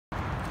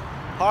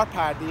car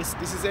Pardis.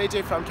 This is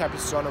AJ from Capo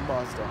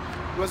Mazda.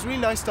 It was really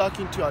nice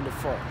talking to you on the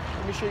phone.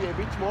 Let me show you a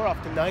bit more of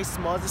the nice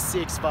Mazda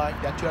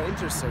CX-5 that you are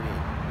interested in.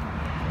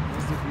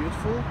 This is the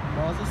beautiful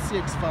Mazda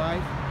CX-5.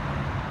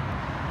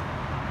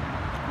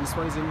 This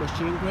one is in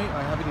machine gray.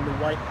 I have it in the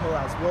white color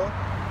as well.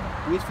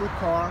 Beautiful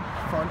car,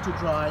 fun to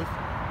drive,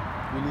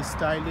 really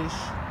stylish.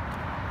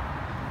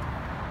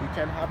 You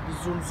can have the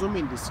zoom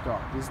in this car.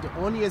 This is the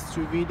only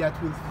SUV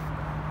that will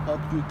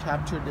help you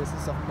capture the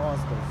essence of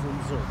Mazda,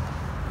 zoom.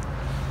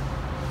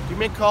 Give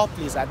me a call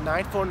please at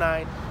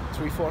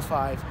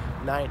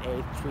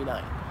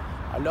 949-345-9839.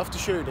 I'd love to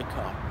show you the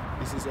car.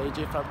 This is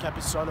AJ from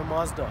Capo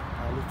Mazda.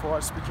 I look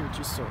forward to speaking with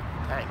you soon.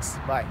 Thanks,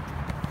 bye.